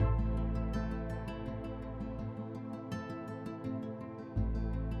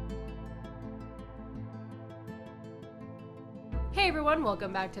Hey everyone,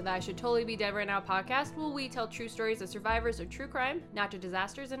 welcome back to the I Should Totally Be Dead Right Now podcast, where we tell true stories of survivors of true crime, natural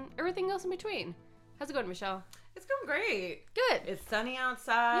disasters, and everything else in between. How's it going, Michelle? It's going great. Good. It's sunny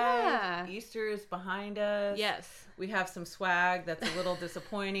outside. Yeah. Easter is behind us. Yes. We have some swag that's a little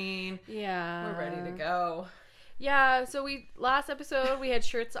disappointing. Yeah. We're ready to go. Yeah, so last episode we had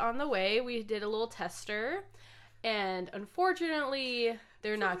shirts on the way. We did a little tester, and unfortunately,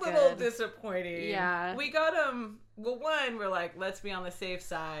 they're not good. A little disappointing. Yeah. We got them, well, one, we're like, let's be on the safe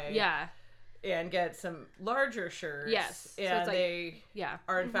side. Yeah. And get some larger shirts. Yes. And so it's like, they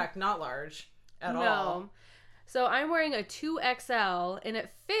are, in fact, not large at all. No. So I'm wearing a 2XL, and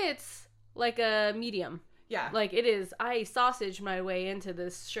it fits like a medium. Yeah. Like it is. I sausaged my way into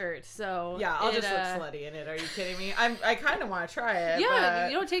this shirt, so yeah, I'll just look slutty in it. Are you kidding me? I kind of want to try it. Yeah,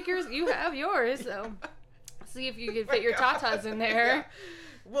 but... you don't take yours. You have yours, so see if you can fit your tatas in there. Yeah.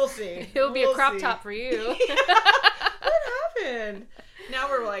 We'll see. It'll be a crop top for you. What happened? Now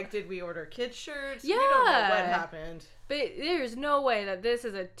we're like, did we order kids shirts? Yeah. We don't know what happened. But there's no way that this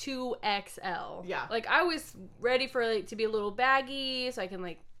is a 2XL. Yeah. Like I was ready for it to be a little baggy, so I can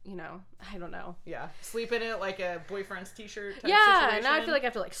I don't know. Yeah. Sleep in it like a boyfriend's t-shirt type yeah, situation. now I feel like I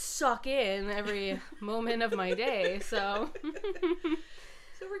have to suck in every moment of my day, so.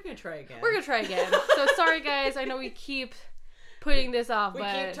 So we're going to try again. We're going to try again. So sorry guys, I know we keep putting this off, we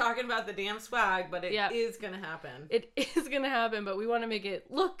but keep talking about the damn swag, but it is going to happen. It is going to happen, but we want to make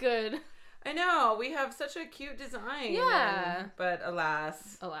it look good. I know. We have such a cute design. Yeah. But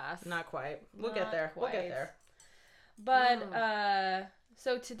alas. Not quite. We'll get there. We'll get there. But,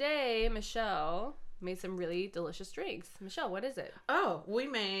 so today, Michelle made some really delicious drinks. Michelle, what is it? Oh, we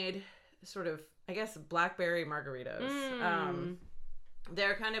made sort of, I guess, blackberry margaritas.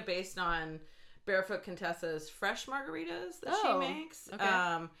 They're kind of based on Barefoot Contessa's fresh margaritas that she makes.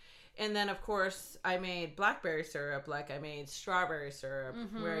 Okay. And then, of course, I made blackberry syrup, like I made strawberry syrup,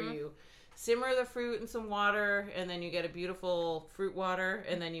 where you simmer the fruit in some water, and then you get a beautiful fruit water,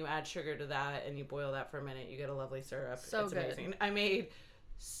 and then you add sugar to that, and you boil that for a minute. You get a lovely syrup. So it's good. Amazing. I made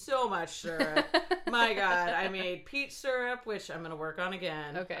so much syrup. My God. I made peach syrup, which I'm going to work on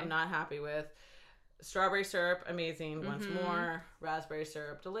again. Okay. I'm not happy with. Strawberry syrup, amazing. Once more. Raspberry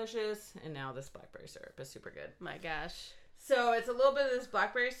syrup, delicious. And now this blackberry syrup is super good. My gosh. So it's a little bit of this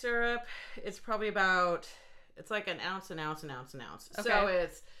blackberry syrup. It's probably about, it's like an ounce. Okay. So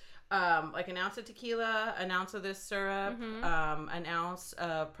it's like an ounce of tequila, an ounce of this syrup, an ounce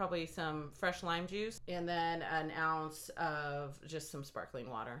of probably some fresh lime juice, and then an ounce of just some sparkling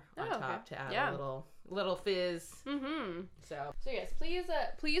water on top to add a little fizz. So yes,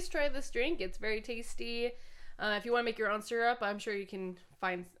 please try this drink. It's very tasty. If you want to make your own syrup, I'm sure you can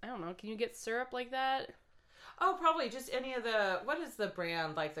find, I don't know, can you get syrup like that? Oh, probably just any of the, what is the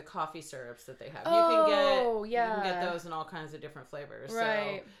brand, like the coffee syrups that they have? Oh, you can get those in all kinds of different flavors.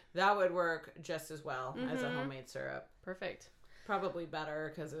 Right. So that would work just as well as a homemade syrup. Perfect. Probably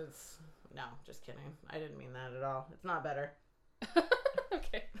better because it's, no, just kidding. I didn't mean that at all. It's not better.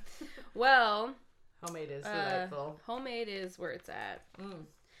 Okay. Well. Homemade is delightful. Homemade is where it's at.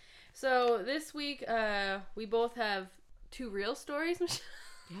 So this week, we both have two real stories, Michelle.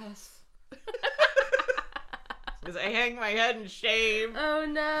 Yes. Because I hang my head in shame. Oh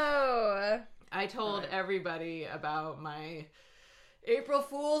no. I told everybody about my April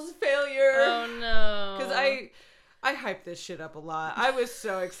Fool's failure. Oh no. Because I hyped this shit up a lot. I was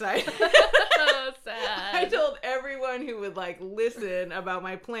so excited. So sad. I told everyone who would listen about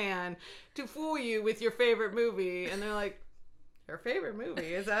my plan to fool you with your favorite movie. And they're like, your favorite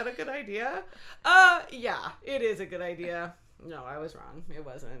movie? Is that a good idea? Yeah, it is a good idea. No, I was wrong. It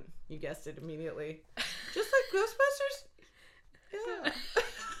wasn't. You guessed it immediately. Just like Ghostbusters? Yeah.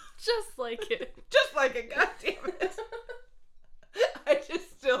 Just like it. Just like it, God damn it. I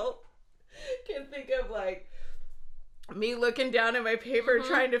just still can think of me looking down at my paper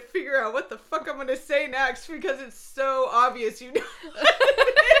trying to figure out what the fuck I'm going to say next because it's so obvious you know what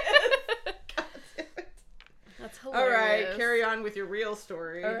it is. God damn it. That's hilarious. All right, carry on with your real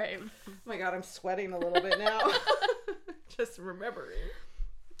story. All right. Oh my God, I'm sweating a little bit now. Just remembering.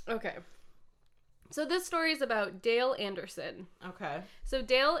 Okay. So this story is about Dale Anderson. Okay. So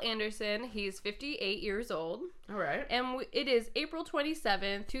Dale Anderson, he's 58 years old. All right. And it is April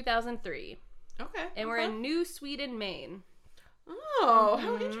 27th, 2003. Okay. And we're in New Sweden, Maine. Oh,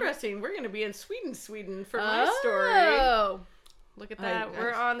 how interesting. We're going to be in Sweden for my story. Oh, look at that.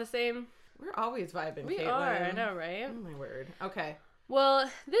 We're on the same. We're always vibing, We Caitlin. are, I know, right? Oh, my word. Okay. Well,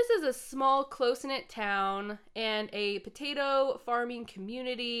 this is a small, close-knit town and a potato farming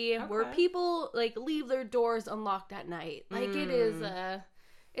community where people leave their doors unlocked at night. It is,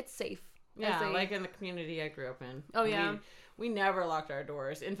 it's safe. Yeah, like in the community I grew up in. Oh, yeah. We never locked our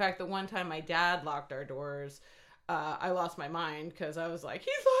doors. In fact, the one time my dad locked our doors, I lost my mind because I was like,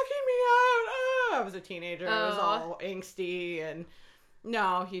 he's locking me out. I was a teenager. I was all angsty. And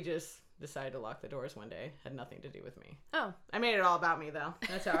no, he just decided to lock the doors one day. Had nothing to do with me. Oh. I made it all about me, though.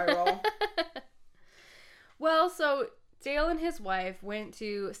 That's how I roll. Well, so Dale and his wife went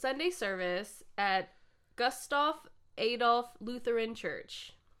to Sunday service at Gustav Adolf Lutheran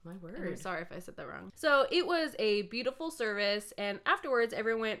Church. My word. I'm sorry if I said that wrong. So it was a beautiful service, and afterwards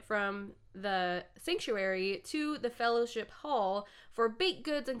everyone went from the sanctuary to the fellowship hall for baked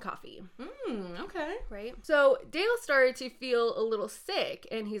goods and coffee. Okay. Right? So Dale started to feel a little sick,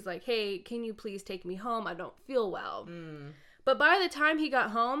 and he's like, hey, can you please take me home? I don't feel well. But by the time he got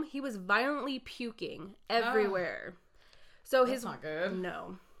home, he was violently puking everywhere. So That's not good.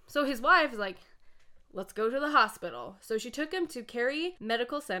 No. So his wife is like, let's go to the hospital. So she took him to Cary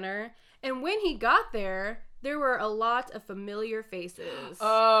Medical Center, and when he got there, there were a lot of familiar faces.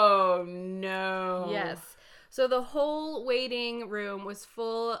 Oh, no. Yes. So the whole waiting room was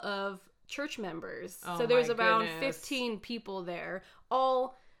full of church members. Oh, so there's my around goodness. 15 people there,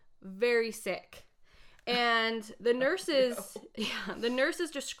 all very sick. And the nurses, the nurses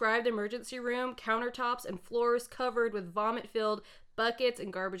described the emergency room, countertops, and floors covered with vomit-filled buckets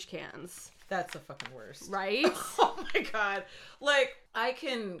and garbage cans. That's the fucking worst. Right? Oh my God. Like, I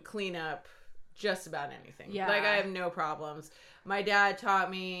can clean up just about anything. Yeah. Like, I have no problems. My dad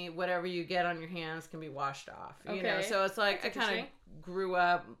taught me whatever you get on your hands can be washed off. You know, so it's like That's I kind of grew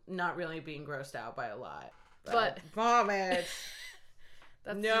up not really being grossed out by a lot. But vomit.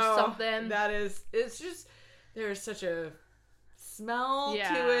 that's just something. It's just, there's such a smell to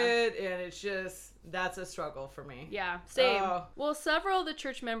it, and it's just, that's a struggle for me. Yeah, same. Well, several of the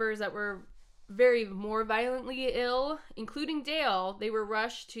church members that were more violently ill, including Dale, they were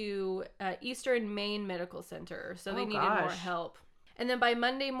rushed to Eastern Maine Medical Center, so they needed more help. And then by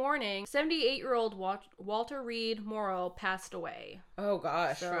Monday morning, 78-year-old Walter Reed Morrow passed away. Oh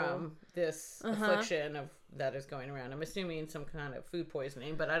gosh, from this affliction that is going around. I'm assuming some kind of food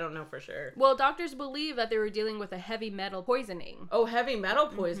poisoning, but I don't know for sure. Well, doctors believe that they were dealing with a heavy metal poisoning. Oh, heavy metal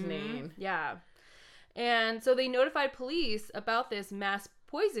poisoning. Mm-hmm. Yeah. And so they notified police about this mass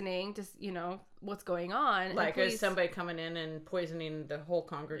poisoning to, what's going on. Like, is somebody coming in and poisoning the whole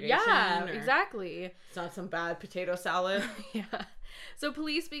congregation? Yeah, exactly. It's not some bad potato salad. Yeah. So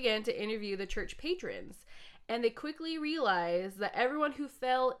police began to interview the church patrons, and they quickly realized that everyone who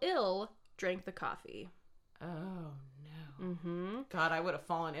fell ill drank the coffee. Oh, no. Mm-hmm. God, I would have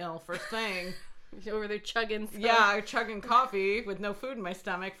fallen ill first thing. Over there chugging some. Yeah, chugging coffee with no food in my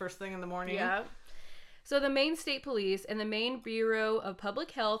stomach first thing in the morning. Yeah. So the Maine State Police and the Maine Bureau of Public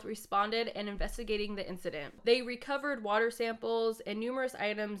Health responded and investigating the incident. They recovered water samples and numerous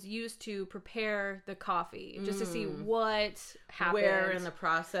items used to prepare the coffee, just to see what happened. Where in the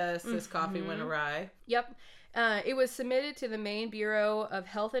process this coffee went awry. Yep. It was submitted to the Maine Bureau of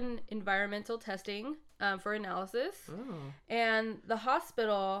Health and Environmental Testing for analysis. Oh. And the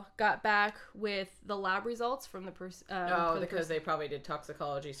hospital got back with the lab results from the person. Because they probably did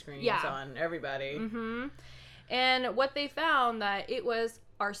toxicology screens on everybody. Mm-hmm. And what they found that it was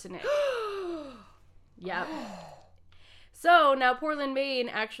arsenic. Yep. So now Portland, Maine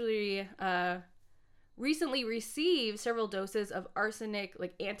actually recently received several doses of arsenic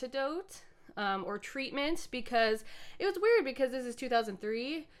antidote. Or treatment, because it was weird because this is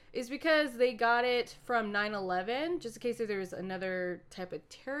 2003, is because they got it from 9/11, just in case there was another type of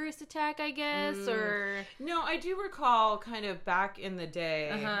terrorist attack, I guess, or... No, I do recall kind of back in the day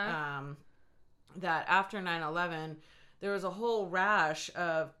that after 9/11, there was a whole rash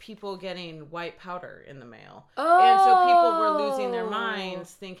of people getting white powder in the mail. Oh! And so people were losing their minds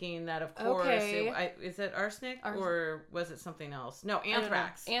thinking that, of course, is it arsenic or was it something else? No,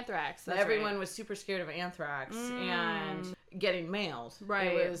 anthrax. Anthrax. Everyone was super scared of anthrax and getting mailed.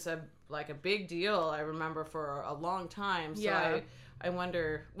 Right. It was a big deal, I remember, for a long time. So I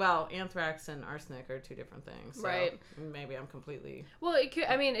wonder, well, anthrax and arsenic are two different things. So right. Maybe I'm completely... Well, it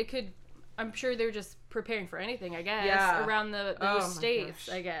could... I'm sure they're just preparing for anything, I guess, around those states,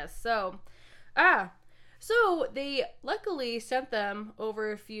 I guess. So they luckily sent them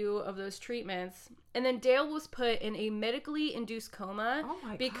over a few of those treatments, and then Dale was put in a medically induced coma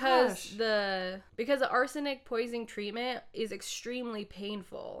because the arsenic poisoning treatment is extremely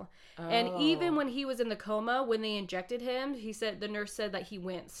painful. Oh. And even when he was in the coma, when they injected him, the nurse said that he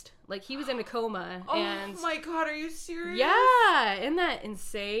winced. Like, he was in a coma. And oh my God, are you serious? Yeah, isn't that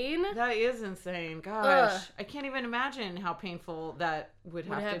insane? That is insane. Gosh, I can't even imagine how painful that would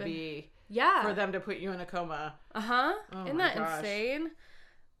have to be. Yeah. For them to put you in a coma. Uh-huh. Oh, isn't that insane?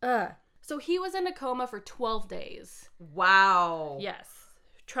 So he was in a coma for 12 days. Wow. Yes.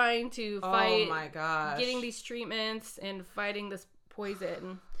 Trying to fight. Oh my gosh. Getting these treatments and fighting this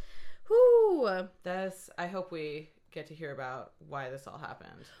poison. Whew. I hope we get to hear about why this all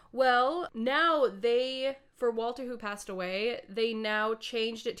happened. Well, now for Walter who passed away, they now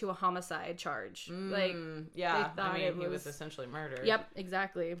changed it to a homicide charge. Yeah, they thought he was essentially murdered. Yep,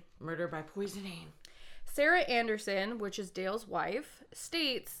 exactly. Murder by poisoning. Sarah Anderson, which is Dale's wife,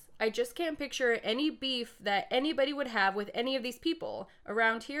 states, I just can't picture any beef that anybody would have with any of these people.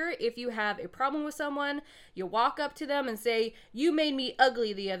 Around here, if you have a problem with someone, you walk up to them and say, you made me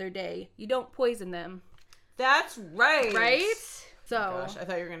ugly the other day. You don't poison them. That's right. Right? So, oh gosh, I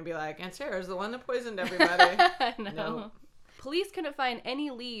thought you were going to be like, and Sarah's the one that poisoned everybody. No. Nope. Police couldn't find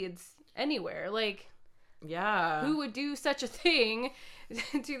any leads anywhere. Like, yeah. who would do such a thing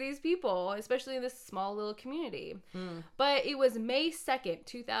to these people, especially in this small little community? But it was May 2nd,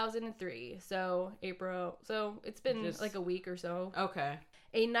 2003. So, April. So, it's been like a week or so. Okay.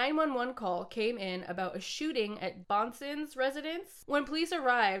 A 911 call came in about a shooting at Bonson's residence. When police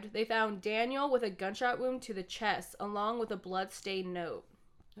arrived, they found Daniel with a gunshot wound to the chest, along with a blood-stained note.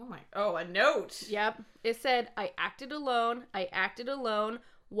 Oh, a note. Yep. It said, I acted alone.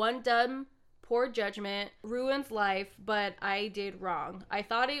 One dumb, poor judgment, ruins life, but I did wrong. I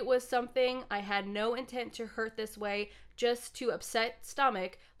thought it was something. I had no intent to hurt this way, just to upset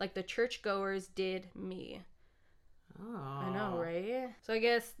stomach like the churchgoers did me. Oh. I know, right? So I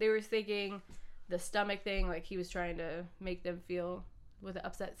guess they were thinking the stomach thing, like he was trying to make them feel with an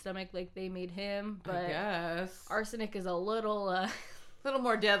upset stomach like they made him. But I guess arsenic is a little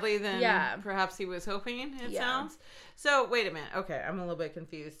more deadly than perhaps he was hoping, it sounds. So, wait a minute. Okay, I'm a little bit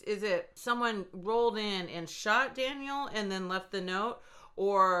confused. Is it someone rolled in and shot Daniel and then left the note?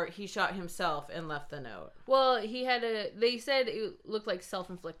 Or he shot himself and left the note? Well, they said it looked like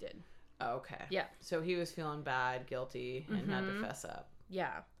self-inflicted. Okay. Yeah. So he was feeling bad, guilty, and had to fess up.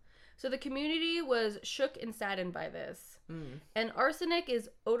 Yeah. So the community was shook and saddened by this. And arsenic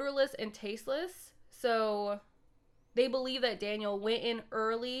is odorless and tasteless. So they believe that Daniel went in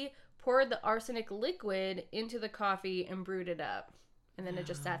early, poured the arsenic liquid into the coffee, and brewed it up. And then it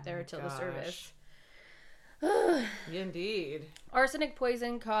just sat there until the service. Indeed. Arsenic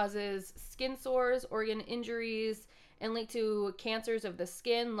poison causes skin sores, organ injuries, and linked to cancers of the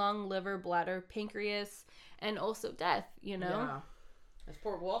skin, lung, liver, bladder, pancreas, and also death, Yeah. As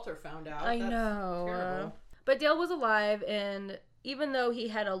poor Walter found out. I know. Terrible. But Dale was alive, and even though he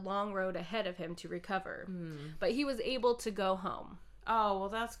had a long road ahead of him to recover, but he was able to go home. Oh, well,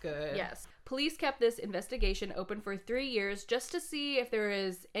 that's good. Yes. Police kept this investigation open for 3 years just to see if there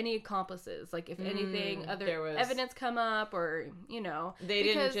is any accomplices, like if anything, other evidence come up, or, They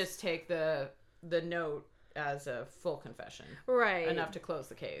didn't just take the note as a full confession. Right. Enough to close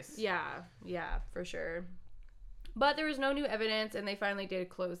the case. Yeah, for sure. But there was no new evidence, and they finally did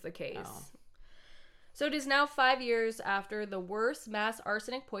close the case. Oh. So it is now 5 years after the worst mass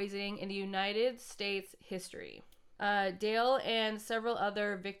arsenic poisoning in the United States history. Dale and several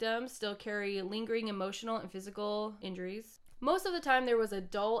other victims still carry lingering emotional and physical injuries. Most of the time, there was a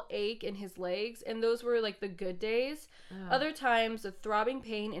dull ache in his legs, and those were like the good days. Other times, a throbbing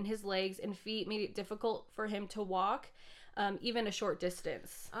pain in his legs and feet made it difficult for him to walk, even a short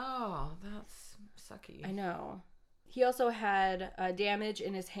distance. Oh, that's sucky. I know. He also had damage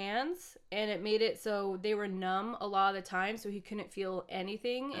in his hands, and it made it so they were numb a lot of the time, so he couldn't feel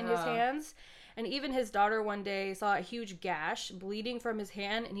anything in his hands. And even his daughter one day saw a huge gash bleeding from his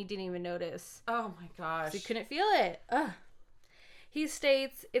hand, and he didn't even notice. Oh my gosh. So he couldn't feel it. Ugh. He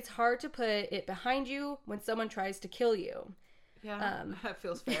states, it's hard to put it behind you when someone tries to kill you. Yeah, that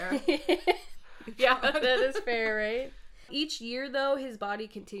feels fair. Yeah, that is fair, right? Each year, though, his body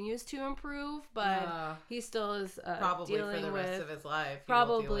continues to improve, but he still is probably dealing for the rest of his life.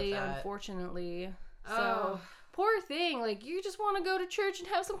 Probably, unfortunately. So, poor thing. Like, you just want to go to church and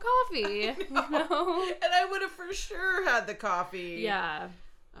have some coffee. And I would have for sure had the coffee. Yeah.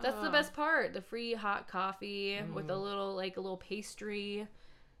 That's the best part. The free hot coffee with a little pastry.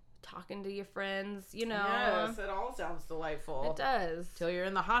 Talking to your friends, Yes, it all sounds delightful. It does. Till you're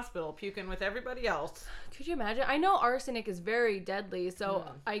in the hospital puking with everybody else. Could you imagine? I know arsenic is very deadly, so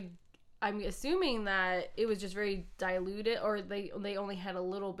I'm assuming that it was just very diluted, or they only had a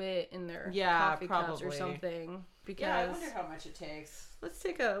little bit in their coffee cups or something. Because I wonder how much it takes. Let's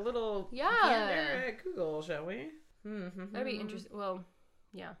take a little gander at Google, shall we? Mm-hmm. That'd be interesting. Well,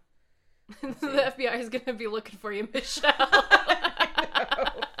 yeah. The FBI is going to be looking for you, Michelle.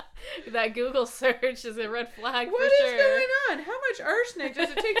 That Google search is a red flag for sure. What is going on? How much arsenic does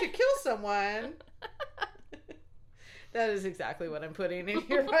it take to kill someone? That is exactly what I'm putting in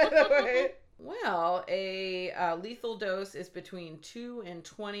here, by the way. Well, a lethal dose is between 2 and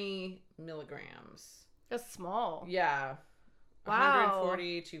 20 milligrams. That's small. Yeah. Wow.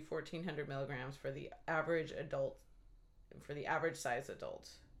 140 to 1,400 milligrams for the average adult, for the average size adult.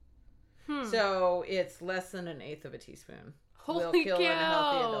 So it's less than an eighth of a teaspoon. Holy will kill cow. a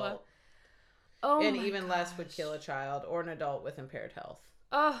healthy adult. Oh, and my even gosh. less would kill a child or an adult with impaired health.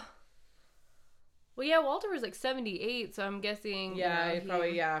 Oh. Well, yeah, Walter was like 78, so I'm guessing. Yeah,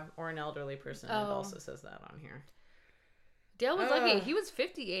 probably, yeah. Or an elderly person. It also says that on here. Dale was lucky. He was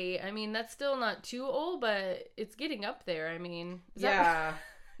 58. I mean, that's still not too old, but it's getting up there. I mean, yeah.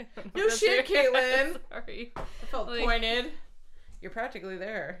 No shit, Caitlin. Sorry. I felt pointed. You're practically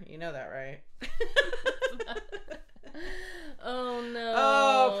there. You know that, right? Oh, no.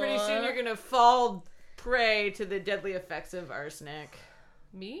 Oh, pretty soon you're going to fall prey to the deadly effects of arsenic.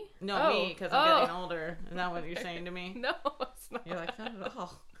 Me? No, me, because I'm getting older. Is that what you're saying to me? No, it's not. You're like, not at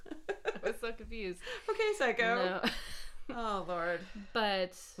all. I was so confused. Okay, psycho. No. Oh, Lord.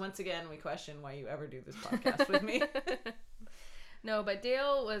 But once again, we question why you ever do this podcast with me. No, but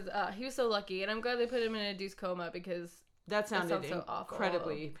Dale was, he was so lucky, and I'm glad they put him in a induced coma because that sounded so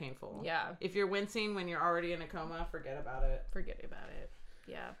incredibly painful. Yeah. If you're wincing when you're already in a coma, forget about it. Forget about it.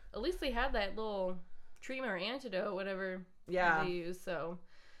 Yeah. At least they had that little treatment or antidote, whatever they used, so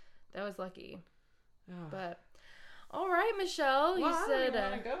that was lucky. Oh. But, all right, Michelle, you said...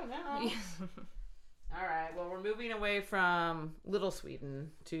 I want to go now. All right, well, we're moving away from Little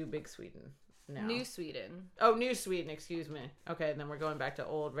Sweden to Big Sweden now. New Sweden. Oh, New Sweden, excuse me. Okay, then we're going back to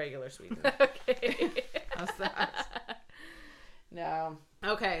old, regular Sweden. Okay. How's that? No.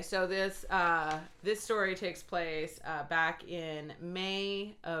 Okay, so this story takes place back in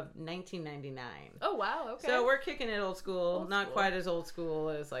May of 1999. Oh, wow, okay. So we're kicking it old school. Not quite as old school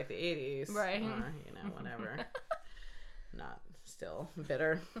as like the 80s. Right. Or, whatever. Not still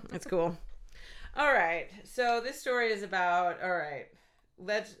bitter. It's cool. All right. So this story is about,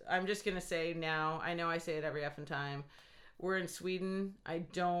 I'm just going to say now, I know I say it every effing time. We're in Sweden. I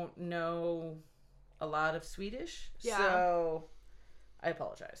don't know a lot of Swedish. Yeah. So I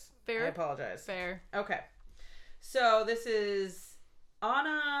apologize. Fair. I apologize. Fair. Okay. So this is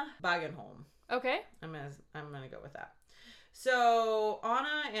Anna Bagenholm. Okay. I'm gonna go with that. So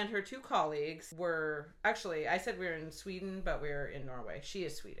Anna and her two colleagues were, actually, I said we were in Sweden, but we're in Norway. She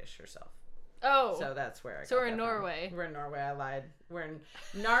is Swedish herself. Oh. So that's where I got So we're in that Norway. from. We're in Norway. I lied. We're in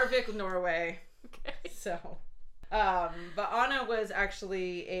Narvik, Norway. Okay. So, but Anna was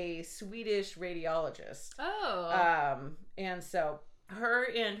actually a Swedish radiologist. Oh. And so her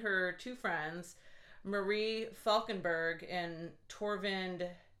and her two friends, Marie Falkenberg and Torvind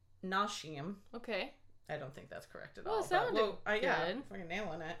Nashim. Okay. I don't think that's correct at all. Well, it sounded good. Yeah, I'm fucking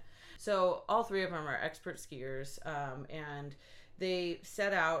nailing it. So all three of them are expert skiers, and they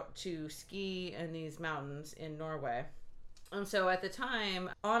set out to ski in these mountains in Norway. And so at the time,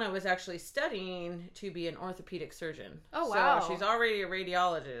 Anna was actually studying to be an orthopedic surgeon. Oh, wow. So she's already a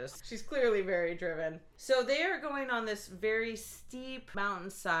radiologist. She's clearly very driven. So they are going on this very steep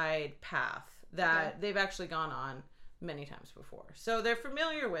mountainside path that they've actually gone on many times before. So they're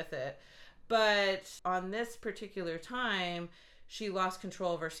familiar with it. But on this particular time, she lost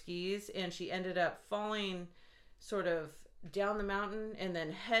control of her skis and she ended up falling sort of down the mountain and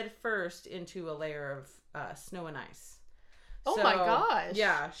then head first into a layer of snow and ice. Oh, my gosh.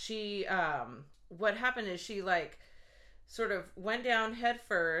 Yeah, she what happened is she like sort of went down head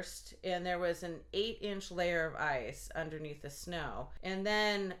first and there was an 8-inch layer of ice underneath the snow. And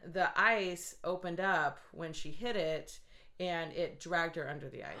then the ice opened up when she hit it and it dragged her under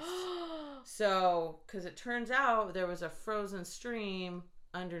the ice. So, because it turns out there was a frozen stream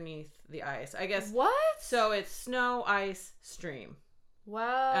underneath the ice. I guess. What? So it's snow, ice, stream.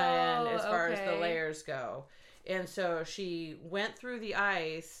 Wow. And as far as the layers go. And so she went through the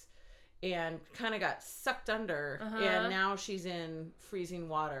ice and kind of got sucked under. And now she's in freezing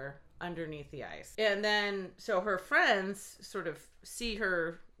water underneath the ice. And then, so her friends sort of see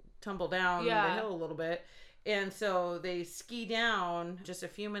her tumble down the hill a little bit. And so they ski down just a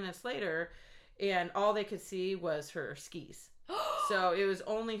few minutes later, and all they could see was her skis. So it was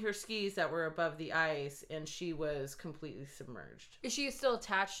only her skis that were above the ice, and she was completely submerged. Is she still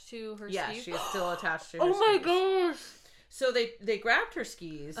attached to her skis? Yeah, she's still attached to her skis. Oh my gosh! So they grabbed her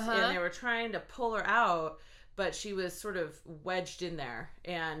skis, and they were trying to pull her out, but she was sort of wedged in there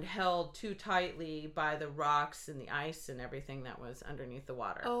and held too tightly by the rocks and the ice and everything that was underneath the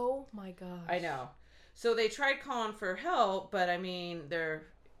water. Oh my gosh. I know. So they tried calling for help, but I mean, they're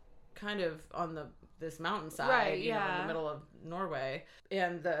kind of on the this mountainside, right, you know, in the middle of Norway.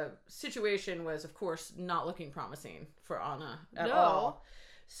 And the situation was, of course, not looking promising for Anna at all.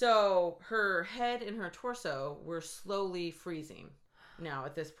 So her head and her torso were slowly freezing now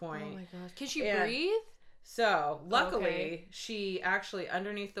at this point. Oh my gosh. Can she breathe? So luckily, she actually,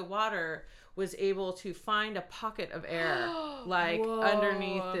 underneath the water, was able to find a pocket of air, like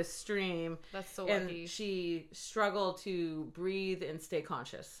underneath this stream. That's so and lucky. She struggled to breathe and stay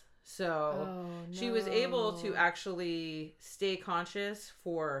conscious. So she was able to actually stay conscious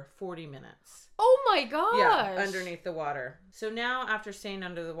for 40 minutes. Oh my gosh. Yeah, underneath the water. So now, after staying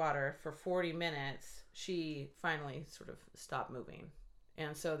under the water for 40 minutes, she finally sort of stopped moving.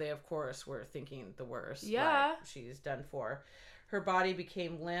 And so they, of course, were thinking the worst. Yeah. Like, she's done for. Her body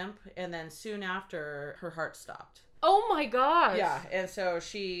became limp, and then soon after, her heart stopped. Oh my gosh. Yeah, and so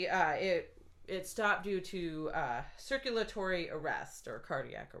she, it stopped due to circulatory arrest or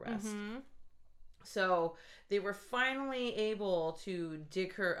cardiac arrest. Mm-hmm. So they were finally able to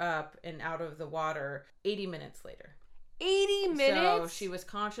dig her up and out of the water 80 minutes later. 80 minutes? So she was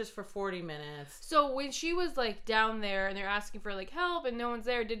conscious for 40 minutes. So when she was like down there and they're asking for like help and no one's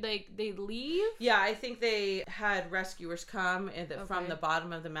there, did they leave? Yeah, I think they had rescuers come from the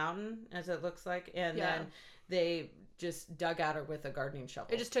bottom of the mountain, as it looks like, and then they just dug at her with a gardening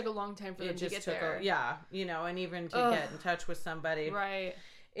shovel. It just took a long time for them to get there. And even to get in touch with somebody. Right.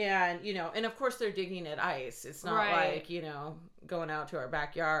 And, and of course they're digging at ice. It's not like, going out to our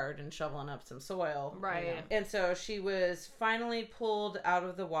backyard and shoveling up some soil. Right. And so she was finally pulled out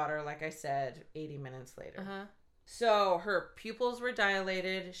of the water, like I said, 80 minutes later. Uh-huh. So her pupils were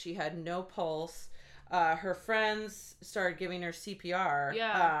dilated. She had no pulse. Her friends started giving her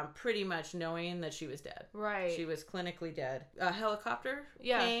CPR, pretty much knowing that she was dead. Right. She was clinically dead. A helicopter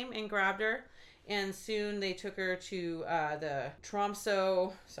came and grabbed her. And soon they took her to the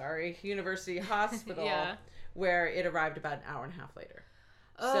Tromsø, University Hospital, where it arrived about an hour and a half later.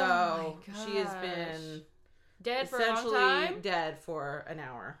 Oh so she has been dead for a long time? Dead for an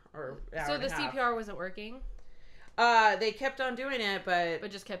hour or hour So and the a half. CPR wasn't working? They kept on doing it,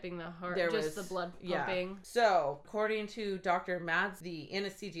 but just keeping the heart, the blood pumping. Yeah. So, according to Dr. Mads, the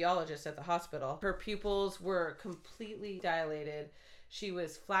anesthesiologist at the hospital, her pupils were completely dilated. She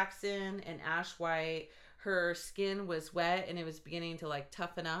was flaxen and ash white. Her skin was wet and it was beginning to like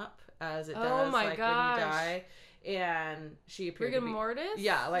toughen up as it does when you die. And she appeared rigor mortis?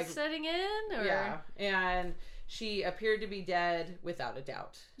 Yeah, like setting in? Or? Yeah. And she appeared to be dead without a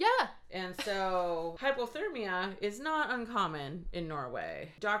doubt. Yeah. And so hypothermia is not uncommon in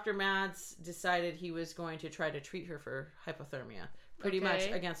Norway. Dr. Mads decided he was going to try to treat her for hypothermia, pretty much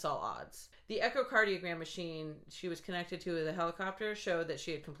against all odds. The echocardiogram machine she was connected to with the helicopter showed that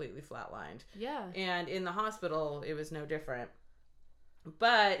she had completely flatlined. Yeah. And in the hospital, it was no different.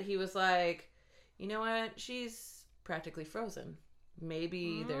 But he was like, you know what? She's practically frozen.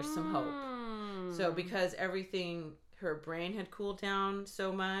 Maybe there's some hope. So because her brain had cooled down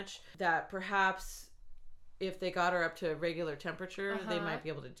so much that perhaps if they got her up to a regular temperature, they might be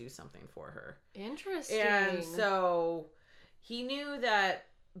able to do something for her. Interesting. And so he knew that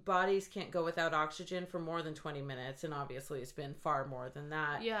bodies can't go without oxygen for more than 20 minutes, and obviously it's been far more than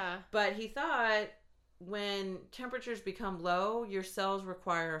that. Yeah. But he thought when temperatures become low, your cells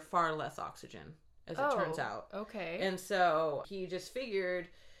require far less oxygen, as it turns out. Okay. And so he just figured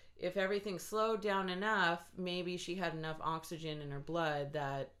if everything slowed down enough, maybe she had enough oxygen in her blood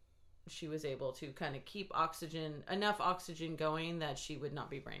that she was able to kind of keep enough oxygen going that she would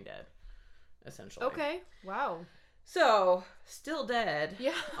not be brain dead, essentially. Okay. Wow. So, still dead,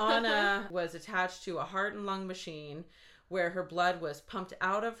 yeah. Anna was attached to a heart and lung machine where her blood was pumped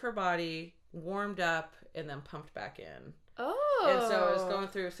out of her body, warmed up, and then pumped back in. Oh. And so it was going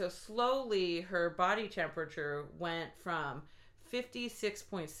through. So slowly her body temperature went from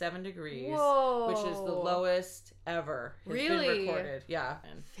 56.7 degrees, which is the lowest ever has been recorded. Yeah.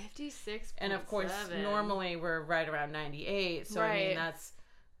 56.7. And of course, normally we're right around 98. So I mean, that's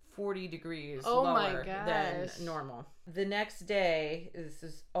 40 degrees lower than normal. The next day, this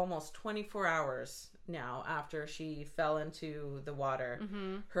is almost 24 hours now after she fell into the water,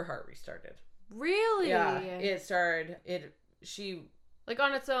 her heart restarted. Really? Yeah. It started, she... Like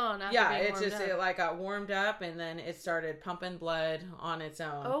on its own after being warmed up. It like got warmed up and then it started pumping blood on its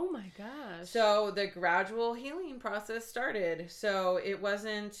own. Oh my gosh. So the gradual healing process started. So it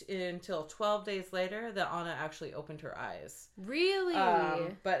wasn't until 12 days later that Anna actually opened her eyes. Really?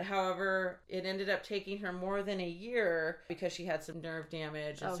 But however, it ended up taking her more than a year because she had some nerve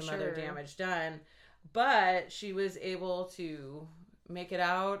damage and other damage done. But she was able to make it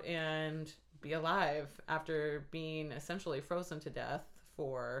out and be alive after being essentially frozen to death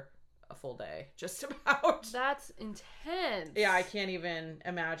for a full day, just about. That's intense. Yeah, I can't even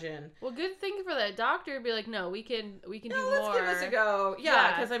imagine. Well, good thing for that doctor to be like, no, we can do let's more. Give this a go.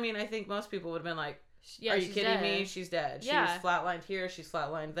 Yeah, because I mean, I think most people would have been like, are you kidding me? She's dead. Yeah. She's flatlined here. She's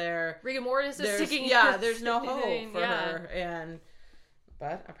flatlined there. Rigor mortis is sticking. Yeah, there's no hope for her.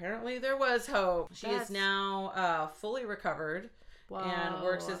 But apparently there was hope. She is now fully recovered. Wow. And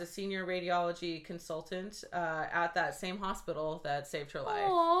works as a senior radiology consultant at that same hospital that saved her life.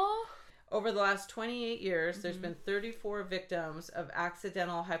 Aww. Over the last 28 years, there's been 34 victims of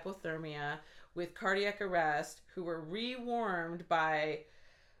accidental hypothermia with cardiac arrest who were rewarmed by,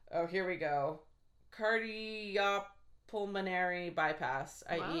 here we go, cardiopulmonary bypass,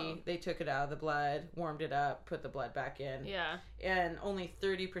 i.e. they took it out of the blood, warmed it up, put the blood back in. Yeah. And only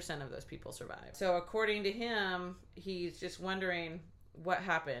 30% of those people survived. So according to him, he's just wondering what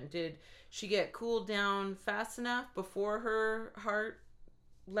happened. Did she get cooled down fast enough before her heart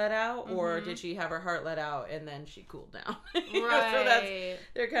let out, or did she have her heart let out and then she cooled down? Right. So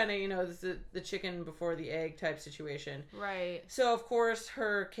they're kind of, this is the chicken before the egg type situation. Right. So of course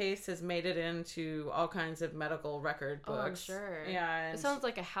her case has made it into all kinds of medical record books. Oh, I'm sure. Yeah. It sounds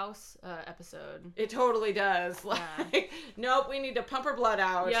like a House episode. It totally does. Like, nope, we need to pump her blood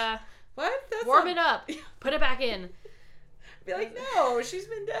out. Yeah. What? That's warm it up. Put it back in. Be like, no, she's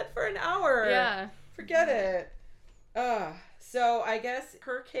been dead for an hour. Yeah. Forget it. So I guess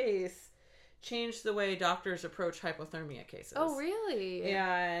her case changed the way doctors approach hypothermia cases. Oh, really?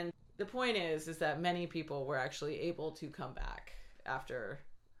 And the point is that many people were actually able to come back after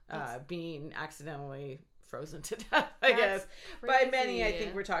being accidentally frozen to death, I guess. Crazy. By many, I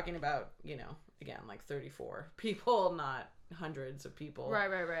think we're talking about, again, like 34 people, not hundreds of people.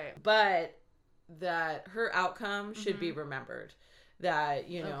 Right. But that her outcome should be remembered. That,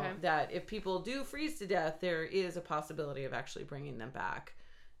 that if people do freeze to death, there is a possibility of actually bringing them back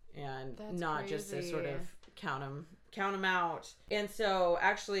and not just to sort of count them out. And so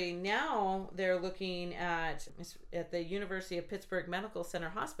actually now they're looking at the University of Pittsburgh Medical Center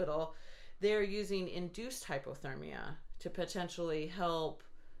Hospital, they're using induced hypothermia to potentially help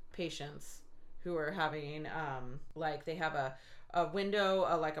patients who are having, they have a window,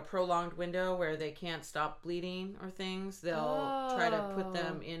 like a prolonged window where they can't stop bleeding or things. They'll try to put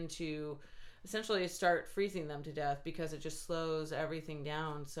them into, essentially start freezing them to death because it just slows everything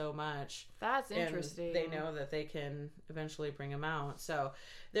down so much. That's interesting. And they know that they can eventually bring them out. So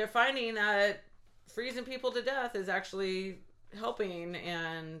they're finding that freezing people to death is actually helping,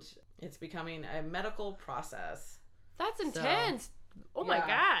 and it's becoming a medical process. That's intense. Oh my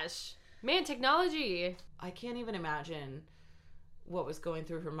gosh. Man, technology. I can't even imagine what was going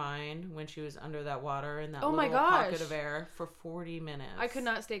through her mind when she was under that water in that little pocket of air for 40 minutes. I could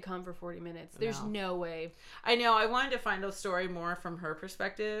not stay calm for 40 minutes. There's no way. I know. I wanted to find a story more from her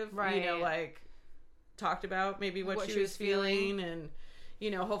perspective. Right. Talked about maybe what she was feeling. And,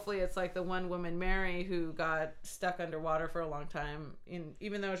 hopefully it's like the one woman, Mary, who got stuck underwater for a long time. And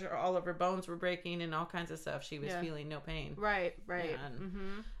even though all of her bones were breaking and all kinds of stuff, she was feeling no pain. Right.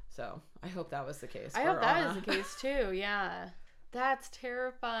 And so I hope that was the case. I hope that is the case too. Yeah. That's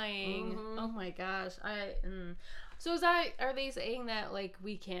terrifying. Oh my gosh. So are they saying that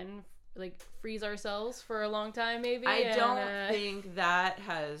we can freeze ourselves for a long time maybe? I don't think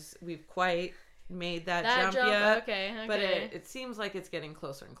we've quite made that jump yet. Okay. But it seems like it's getting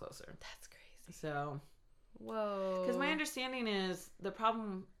closer and closer. That's crazy. So. Whoa. Because my understanding is the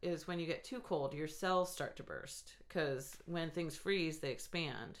problem is when you get too cold, your cells start to burst. Because when things freeze, they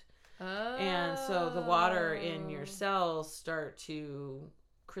expand. Oh. And so the water in your cells start to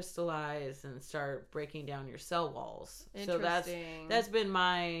crystallize and start breaking down your cell walls. So that's been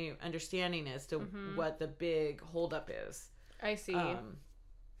my understanding as to what the big holdup is. I see.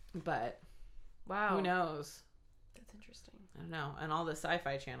 But wow, who knows? That's interesting. I don't know. And all the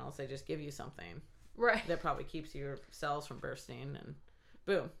sci-fi channels, they just give you something that probably keeps your cells from bursting, and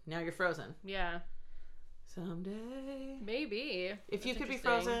boom, now you're frozen. Yeah. Someday. Maybe. If you could be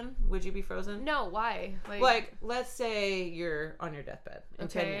frozen, would you be frozen? No, why? Let's say you're on your deathbad in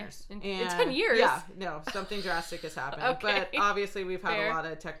 10 years. In 10 years? Yeah, no, something drastic has happened. Okay. But obviously we've had a lot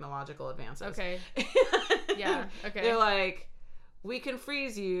of technological advances. Okay. Yeah, okay. They're like, we can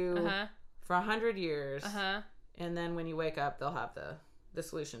freeze you for 100 years. And then when you wake up, they'll have the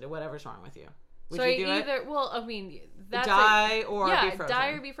solution to whatever's wrong with you. Would you do it? Well, I mean, that's die or be frozen. Die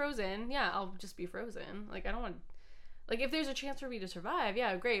or be frozen. Yeah, I'll just be frozen. I don't want. If there's a chance for me to survive,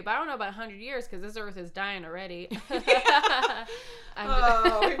 yeah, great. But I don't know about 100 years because this Earth is dying already. We're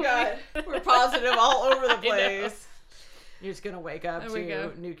positive all over the place. You're just gonna wake up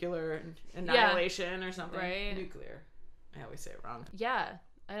to nuclear annihilation or something. Right. Nuclear. I always say it wrong. Yeah.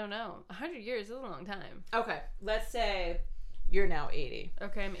 I don't know. 100 years is a long time. Okay, let's say you're now 80.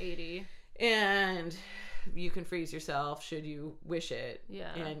 Okay, I'm 80. And you can freeze yourself should you wish it.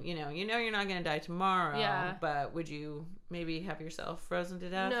 Yeah. And you're not going to die tomorrow. Yeah. But would you maybe have yourself frozen to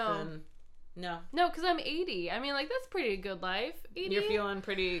death? No. No. No, because I'm 80. I mean, like, that's pretty good life. 80. You're feeling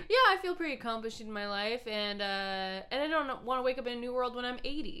pretty... Yeah, I feel pretty accomplished in my life. And I don't want to wake up in a new world when I'm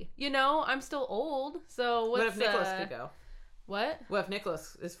 80. I'm still old. So what if Nicholas could go? What? What if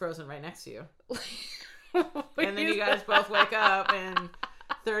Nicholas is frozen right next to you? And then you guys both wake up in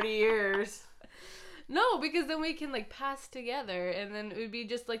 30 years. No, because then we can, like, pass together, and then it would be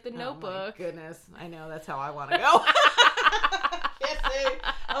just like the Notebook. Oh, my goodness. I know. That's how I want to go.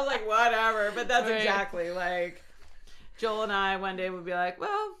 I was like, whatever. But that's exactly, like, Joel and I one day would be like,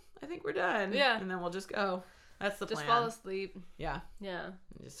 well, I think we're done. Yeah. And then we'll just go. That's the plan. Just fall asleep. Yeah. Yeah.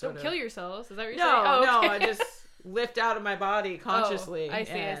 Just Don't kill yourselves. Is that what you're saying? saying? No, I just lift out of my body consciously. I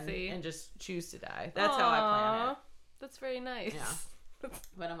see. And just choose to die. That's how I plan it. That's very nice. Yeah.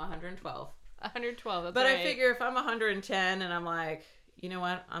 But I'm 112. 112. That's but right. I figure if I'm 110 and I'm like, you know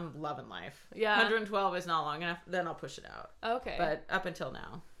what? I'm loving life. Yeah. 112 is not long enough. Then I'll push it out. Okay. But up until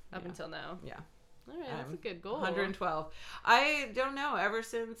now. Until now. Yeah. All right. That's a good goal. 112. I don't know. Ever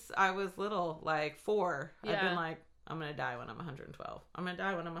since I was little, like 4, I've been like, I'm going to die when I'm 112. I'm going to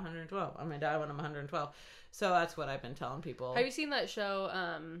die when I'm 112. I'm going to die when I'm 112. So that's what I've been telling people. Have you seen that show,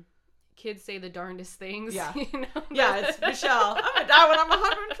 Kids Say the Darndest Things? Yeah. Yeah, it's Michelle. I'm going to die when I'm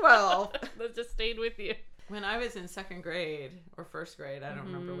 112. That just stayed with you. When I was in 2nd grade or 1st grade, I don't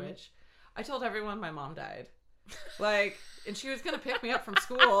remember which, I told everyone my mom died. Like, and she was going to pick me up from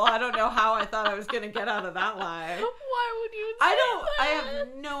school. I don't know how I thought I was going to get out of that lie. Why would you say I have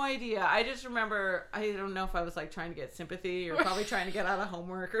no idea. I just remember, I don't know if I was like trying to get sympathy or probably trying to get out of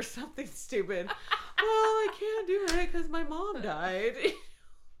homework or something stupid. Well, I can't do it because my mom died.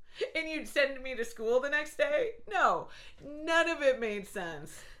 And you'd send me to school the next day? No, none of it made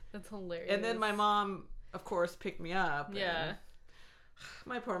sense. That's hilarious. And then my mom, of course, picked me up. Yeah.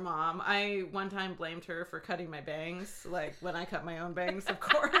 My poor mom. I one time blamed her for cutting my bangs, like when I cut my own bangs, of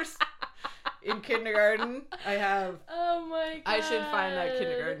course. In kindergarten, I have... Oh my God. I should find that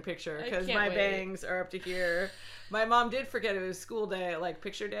kindergarten picture because my bangs are up to here. My mom did forget it was school day, like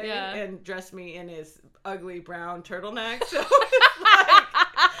picture day, and dressed me in his ugly brown turtleneck. So it's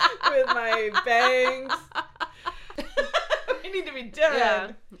like with my bangs. Need to be done.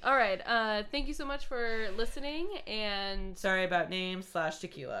 Yeah. All right. Thank you so much for listening, and sorry about names /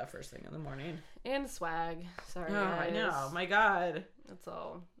 tequila first thing in the morning and swag. Sorry. I know. My God. That's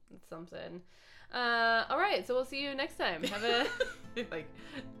all. It's something. All right. So we'll see you next time. Have a like,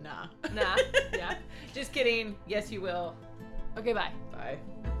 nah. Nah. Yeah. Just kidding. Yes, you will. Okay. Bye. Bye.